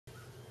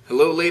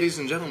Hello ladies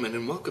and gentlemen,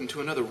 and welcome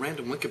to another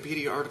random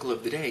Wikipedia article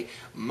of the day.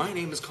 My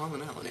name is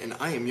Colin Allen, and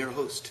I am your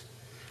host.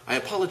 I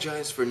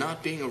apologize for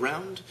not being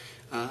around.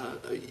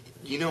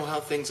 You know how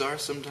things are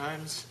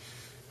sometimes,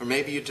 or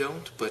maybe you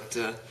don't, but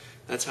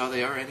that's how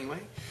they are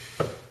anyway.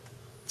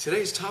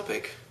 Today's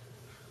topic,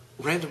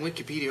 random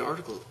Wikipedia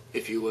article,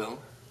 if you will,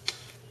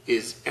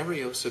 is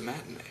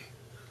Eriosomatinae,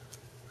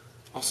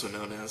 also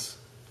known as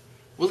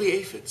woolly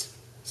aphids,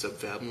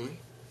 subfamily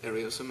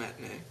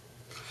Eriosomatinae,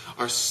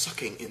 are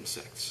sucking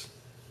insects.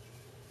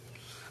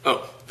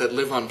 That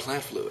live on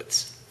plant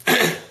fluids.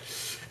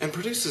 And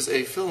produces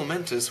a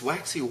filamentous,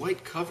 waxy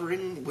white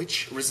covering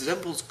which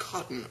resembles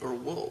cotton or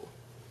wool.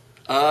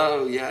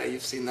 Oh, yeah,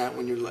 you've seen that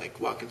when you're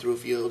like walking through a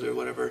field or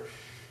whatever.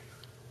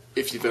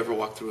 If you've ever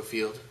walked through a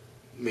field,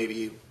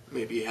 maybe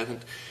you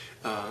haven't.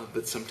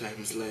 But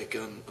sometimes like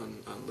on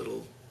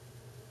little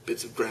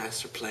bits of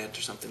grass or plant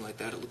or something like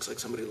that, it looks like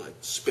somebody like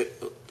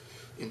spit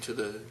into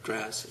the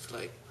grass. It's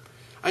like,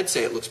 I'd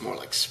say it looks more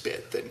like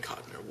spit than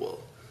cotton or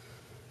wool.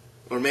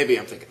 Or maybe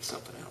I'm thinking of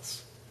something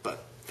else.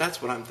 But that's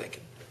what I'm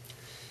thinking.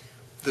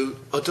 The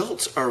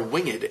adults are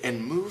winged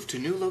and move to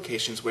new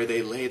locations where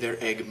they lay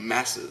their egg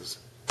masses.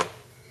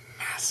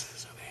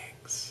 Masses of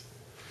eggs.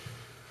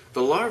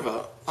 The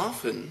larvae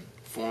often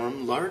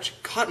form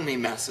large cottony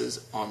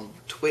masses on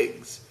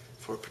twigs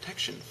for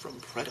protection from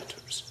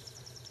predators.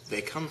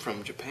 They come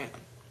from Japan.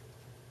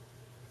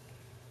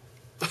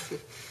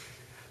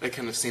 That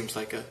kind of seems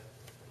like a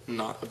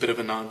bit of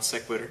a non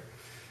sequitur.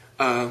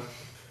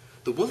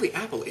 The woolly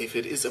apple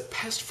aphid is a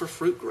pest for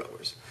fruit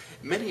growers.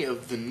 Many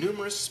of the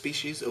numerous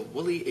species of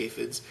woolly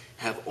aphids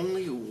have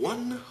only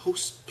one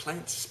host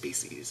plant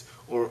species,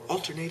 or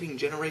alternating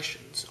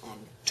generations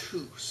on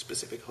two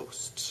specific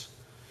hosts.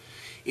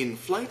 In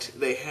flight,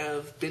 they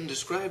have been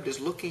described as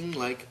looking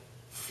like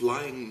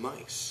flying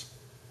mice.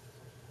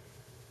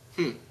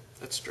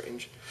 That's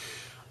strange.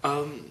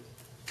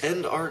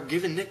 And are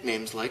given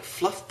nicknames like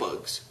fluff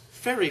bugs,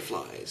 fairy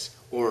flies,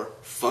 or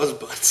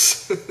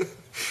fuzzbutts.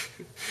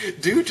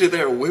 Due to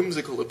their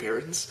whimsical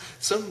appearance,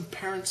 some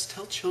parents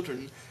tell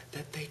children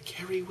that they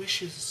carry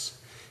wishes,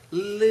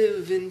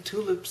 live in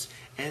tulips,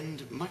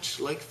 and much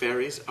like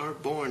fairies are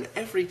born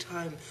every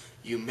time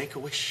you make a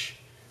wish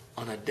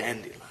on a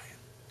dandelion.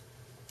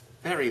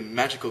 Very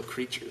magical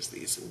creatures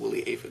these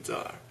woolly aphids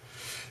are.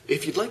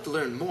 If you'd like to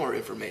learn more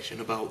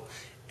information about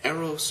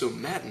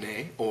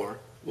Eriosomatinae, or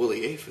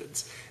woolly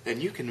aphids,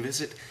 then you can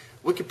visit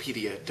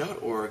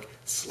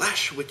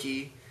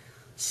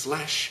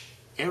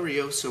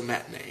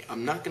wikipedia.org/wiki/Eriosomatinae.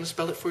 I'm not going to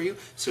spell it for you,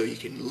 so you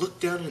can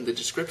look down in the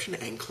description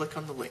and click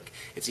on the link.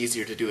 It's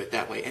easier to do it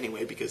that way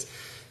anyway, because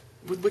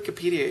with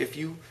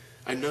Wikipedia,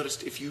 I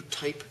noticed if you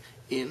type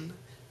in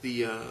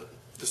the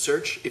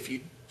search, if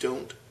you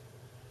don't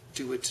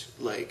do it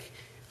like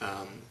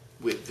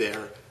with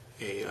their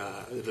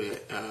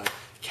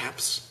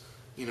caps,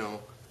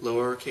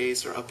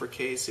 lowercase or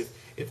uppercase,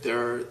 if there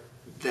are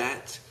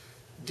that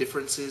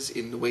differences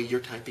in the way you're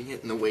typing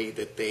it and the way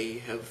that they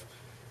have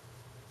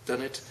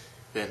done it,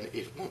 then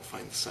it won't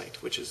find the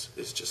site, which is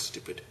just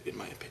stupid in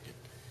my opinion.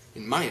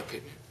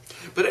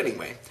 But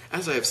anyway,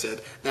 as I have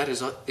said, that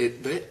is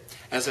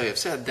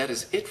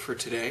it for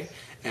today.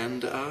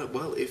 And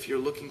well, if you're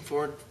looking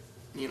forward,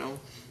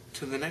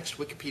 to the next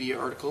Wikipedia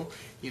article,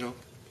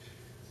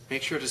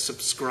 make sure to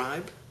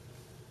subscribe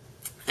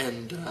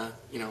and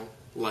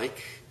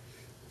like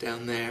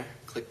down there,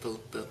 click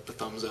the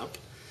thumbs up,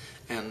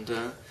 and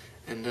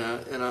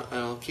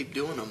I'll keep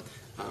doing them.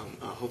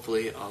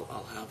 Hopefully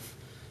I'll have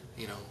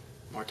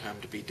more time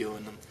to be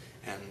doing them,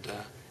 and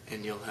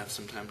you'll have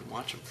some time to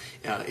watch them.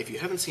 If you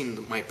haven't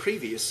seen my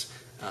previous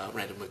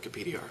random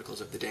Wikipedia articles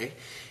of the day,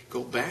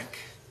 go back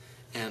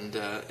and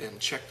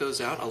check those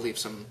out. I'll leave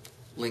some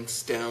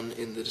links down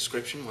in the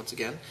description once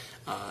again,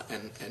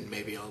 and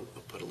maybe I'll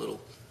put a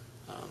little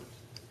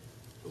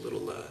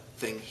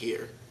thing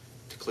here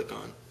to click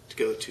on to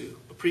go to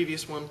a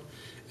previous one,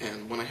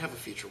 and when I have a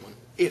future one,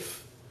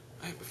 if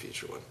I have a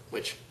future one,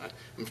 which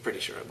I'm pretty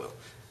sure I will,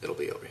 it'll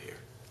be over here.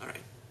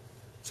 Alright.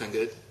 Sound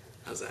good?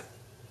 How's that?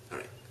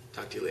 Alright.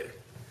 Talk to you later.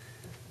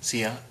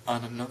 See ya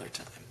on another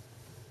time.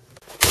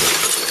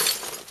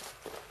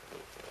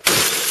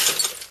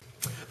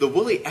 The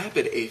woolly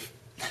aphid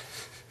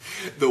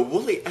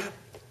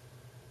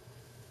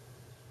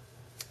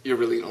You're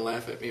really going to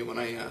laugh at me when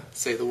I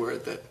say the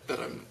word that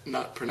I'm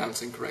not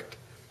pronouncing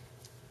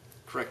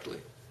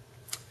correctly.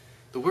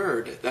 The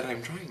word that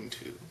I'm trying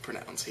to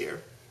pronounce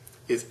here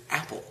is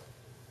apple.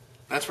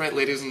 That's right,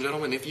 ladies and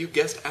gentlemen. If you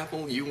guessed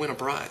apple, you win a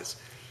prize.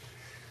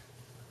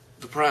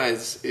 The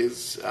prize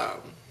is, I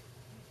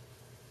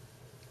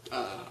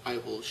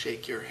will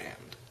shake your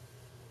hand.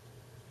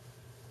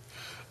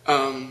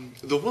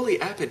 The woolly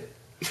aphid...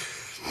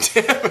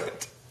 Damn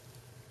it!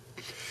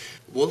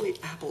 Woolly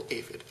apple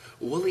aphid.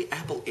 Woolly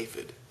apple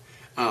aphid.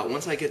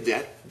 Once I get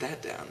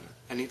that down,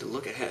 I need to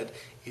look ahead,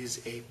 is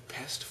a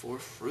pest for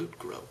fruit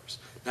growers.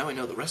 Now I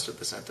know the rest of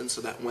the sentence, so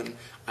that when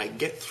I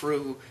get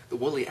through the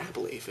woolly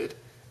apple aphid,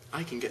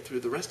 I can get through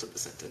the rest of the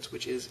sentence,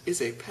 which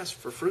is a pest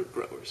for fruit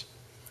growers.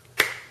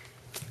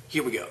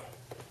 Here we go.